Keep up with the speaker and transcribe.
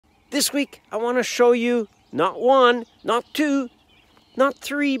This week, I want to show you not one, not two, not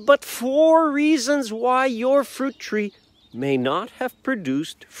three, but 4 reasons why your fruit tree may not have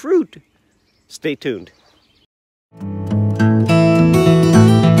produced fruit. Stay tuned.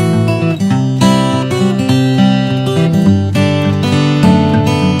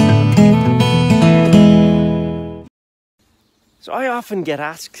 So I often get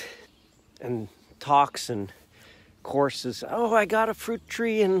asked in talks and courses, oh, I got a fruit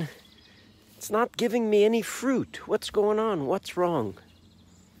tree and it's not giving me any fruit. What's going on? What's wrong?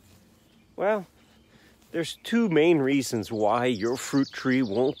 Well, there's 2 main reasons why your fruit tree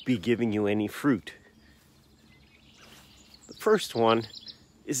won't be giving you any fruit. The first one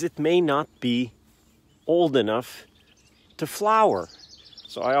is it may not be old enough to flower.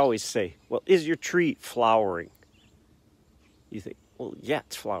 So I always say, well, is your tree flowering? You think, well, yeah,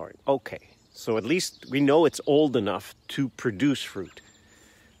 it's flowering. Okay, so at least we know it's old enough to produce fruit.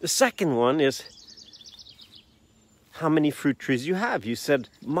 The second one is how many fruit trees you have. You said,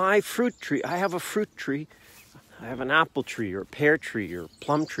 my fruit tree, I have a fruit tree. I have an apple tree or a pear tree or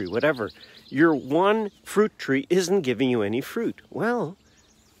plum tree, whatever. Your one fruit tree isn't giving you any fruit. Well,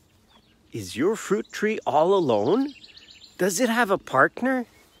 is your fruit tree all alone? Does it have a partner?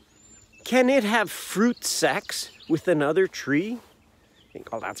 Can it have fruit sex with another tree? You think,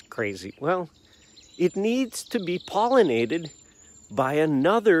 oh, that's crazy. Well, it needs to be pollinated by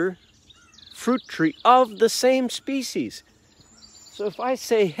another fruit tree of the same species. So if I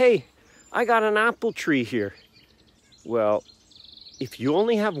say, hey, I got an apple tree here. Well, if you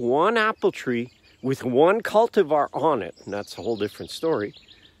only have one apple tree with one cultivar on it, and that's a whole different story,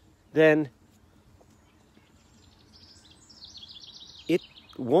 then it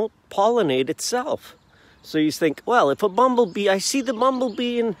won't pollinate itself. So you think, well, if a bumblebee, I see the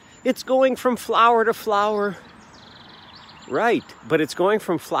bumblebee and it's going from flower to flower. Right, but it's going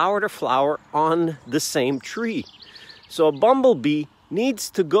from flower to flower on the same tree. So a bumblebee needs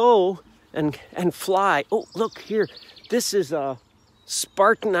to go and fly. Oh, look here. This is a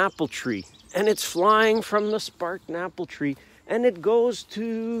Spartan apple tree. And it's flying from the Spartan apple tree. And it goes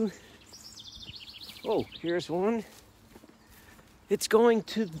to... Oh, here's one. It's going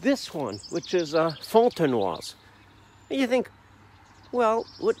to this one, which is a Fontenoise. And you think, well,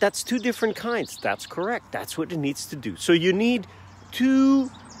 that's 2 different kinds. That's correct. That's what it needs to do. So you need 2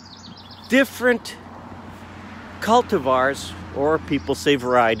 different cultivars, or people say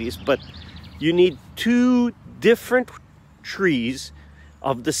varieties, but you need 2 different trees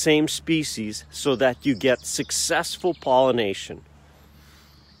of the same species so that you get successful pollination.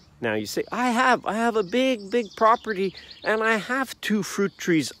 Now you say, I have a big property and I have 2 fruit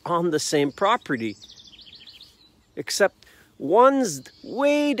trees on the same property, except one's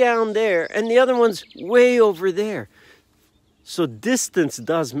way down there and the other one's way over there. So distance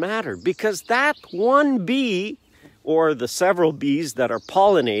does matter, because that one bee or the several bees that are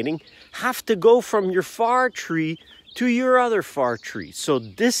pollinating have to go from your far tree to your other far tree. So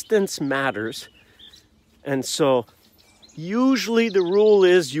distance matters. And so usually the rule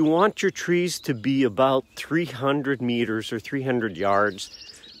is you want your trees to be about 300 meters or 300 yards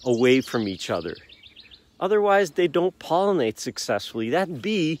away from each other. Otherwise, they don't pollinate successfully. That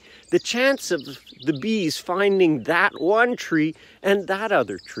bee, the chance of the bees finding that one tree and that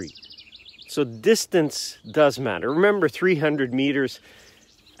other tree. So distance does matter. Remember, 300 meters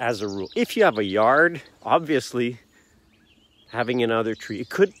as a rule. If you have a yard, obviously, having another tree, it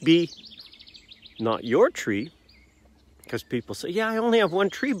could be not your tree, because people say, yeah, I only have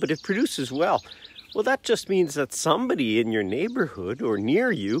one tree, but it produces well. Well, that just means that somebody in your neighborhood or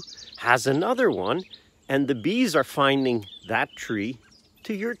near you has another one, and the bees are finding that tree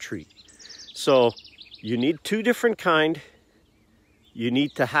to your tree. So you need 2 different kind. You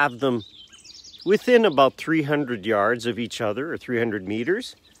need to have them within about 300 yards of each other, or 300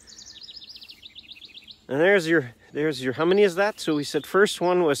 meters. And there's your, how many is that? So we said first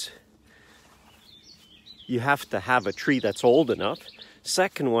one was you have to have a tree that's old enough.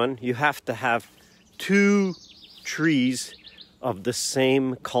 Second one, you have to have 2 trees of the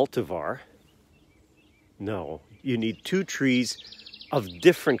same cultivar. No, you need 2 trees of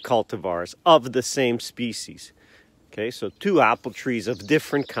different cultivars of the same species. Okay, so 2 apple trees of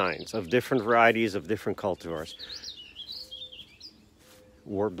different kinds, of different varieties, of different cultivars.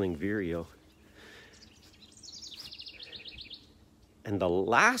 Warbling vireo. And the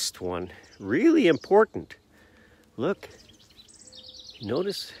last one, really important. Look,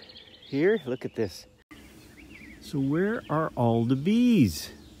 notice here, look at this. So where are all the bees?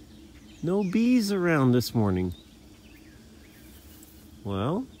 No bees around this morning.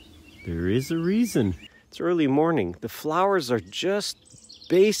 Well, there is a reason. It's early morning. The flowers are just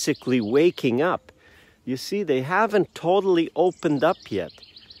basically waking up. You see, they haven't totally opened up yet.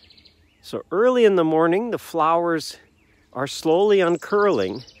 So early in the morning, the flowers are slowly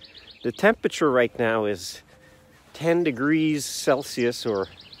uncurling. The temperature right now is 10 degrees Celsius or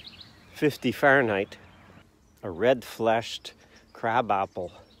 50 Fahrenheit. A red-fleshed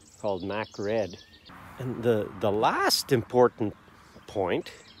crabapple called Mac Red. And the last important point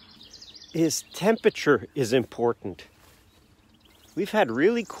is temperature is important. We've had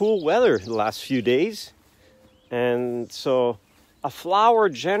really cool weather the last few days, and so a flower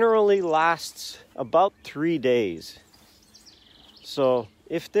generally lasts about 3 days. So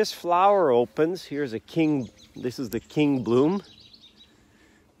if this flower opens, here's a king, this is the king bloom.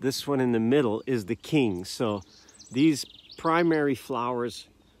 This one in the middle is the king. So these primary flowers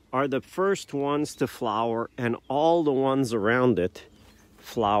are the first ones to flower, and all the ones around it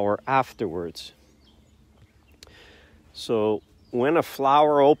flower afterwards. So when a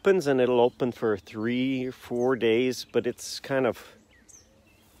flower opens, and it'll open for 3 or 4 days, but it's kind of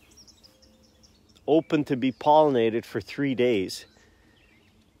open to be pollinated for 3 days.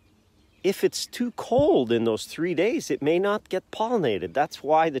 If it's too cold in those 3 days, it may not get pollinated. That's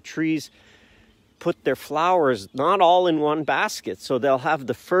why the trees put their flowers not all in one basket. So they'll have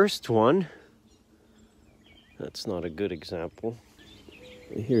the first one. That's not a good example.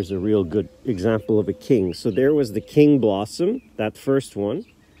 Here's a real good example of a king. So there was the king blossom, that first one,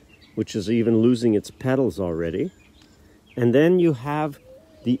 which is even losing its petals already. And then you have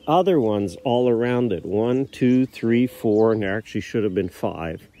the other ones all around it. 1, 2, 3, 4, and there actually should have been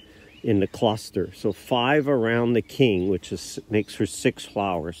 5 in the cluster. So 5 around the king, which makes for 6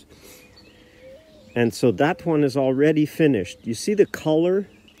 flowers. And so that one is already finished. You see the color?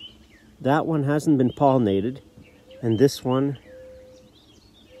 That one hasn't been pollinated. And this one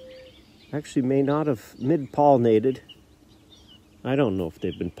actually may not have mid-pollinated. I don't know if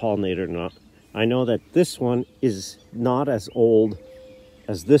they've been pollinated or not. I know that this one is not as old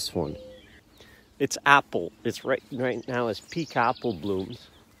as this one. It's apple. It's right now is peak apple blooms.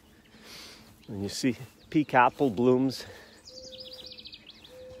 And you see peak apple blooms.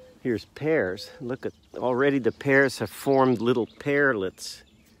 Here's pears. Look at, already the pears have formed little pearlets.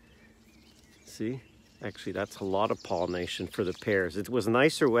 See? Actually, that's a lot of pollination for the pears. It was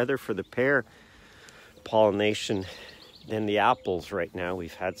nicer weather for the pear pollination than the apples right now.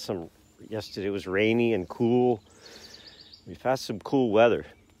 We've had some, yesterday was rainy and cool. We've had some cool weather.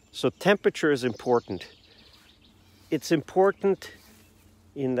 So temperature is important. It's important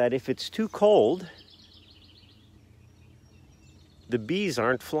in that if it's too cold, the bees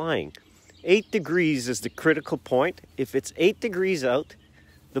aren't flying. 8 degrees is the critical point. If it's 8 degrees out,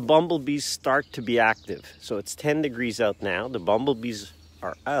 the bumblebees start to be active. So it's 10 degrees out now. The bumblebees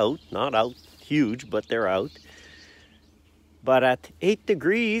are out, not out huge, but they're out. But at 8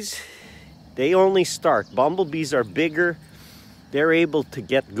 degrees, they only start. Bumblebees are bigger. They're able to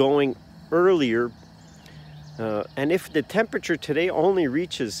get going earlier. And if the temperature today only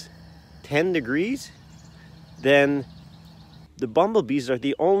reaches 10 degrees, then the bumblebees are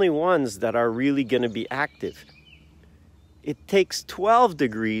the only ones that are really going to be active. It takes 12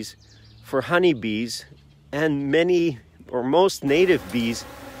 degrees for honeybees and many or most native bees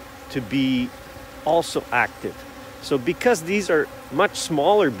to be also active. So because these are much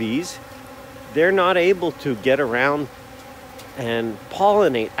smaller bees, they're not able to get around and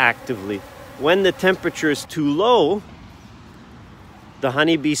pollinate actively. When the temperature is too low, the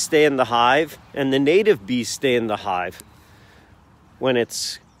honeybees stay in the hive and the native bees stay in the hive. When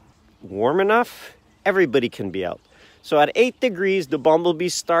it's warm enough, everybody can be out. So at 8 degrees, the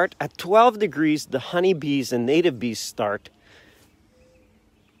bumblebees start. At 12 degrees, the honeybees and native bees start.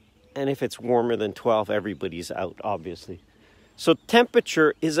 And if it's warmer than 12, everybody's out, obviously. So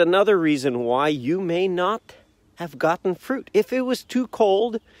temperature is another reason why you may not have gotten fruit. If it was too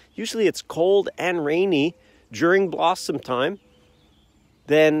cold, usually it's cold and rainy during blossom time,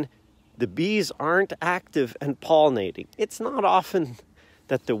 then the bees aren't active and pollinating. It's not often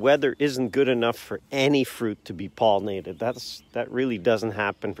that the weather isn't good enough for any fruit to be pollinated. That really doesn't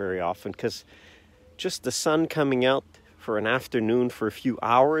happen very often, because just the sun coming out for an afternoon for a few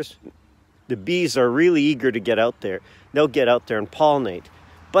hours, the bees are really eager to get out there. They'll get out there and pollinate.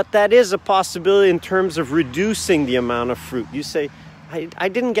 But that is a possibility in terms of reducing the amount of fruit. You say, I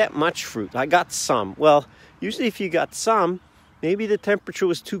didn't get much fruit. I got some. Well, usually if you got some, maybe the temperature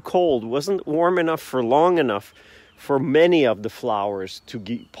was too cold, wasn't warm enough for long enough for many of the flowers to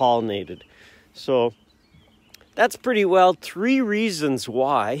get pollinated. So that's pretty well 3 reasons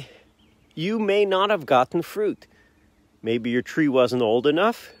why you may not have gotten fruit. Maybe your tree wasn't old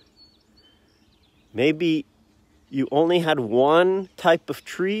enough. Maybe you only had one type of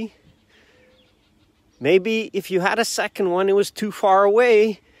tree. Maybe if you had a second one, it was too far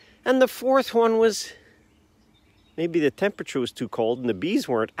away. And the fourth one was, maybe the temperature was too cold and the bees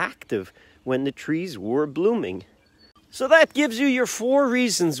weren't active when the trees were blooming. So that gives you your 4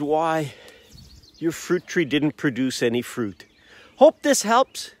 reasons why your fruit tree didn't produce any fruit. Hope this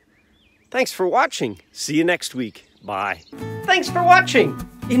helps. Thanks for watching. See you next week. Bye. Thanks for watching.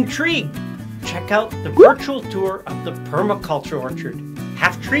 Intrigued? Check out the virtual tour of the Permaculture Orchard.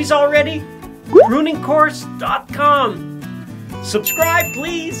 Have trees already? Pruningcourse.com. Subscribe,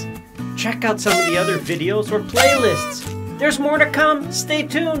 please. Check out some of the other videos or playlists. There's more to come. Stay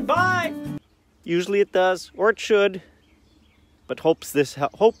tuned. Bye. Usually it does, or it should. But hope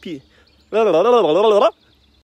you...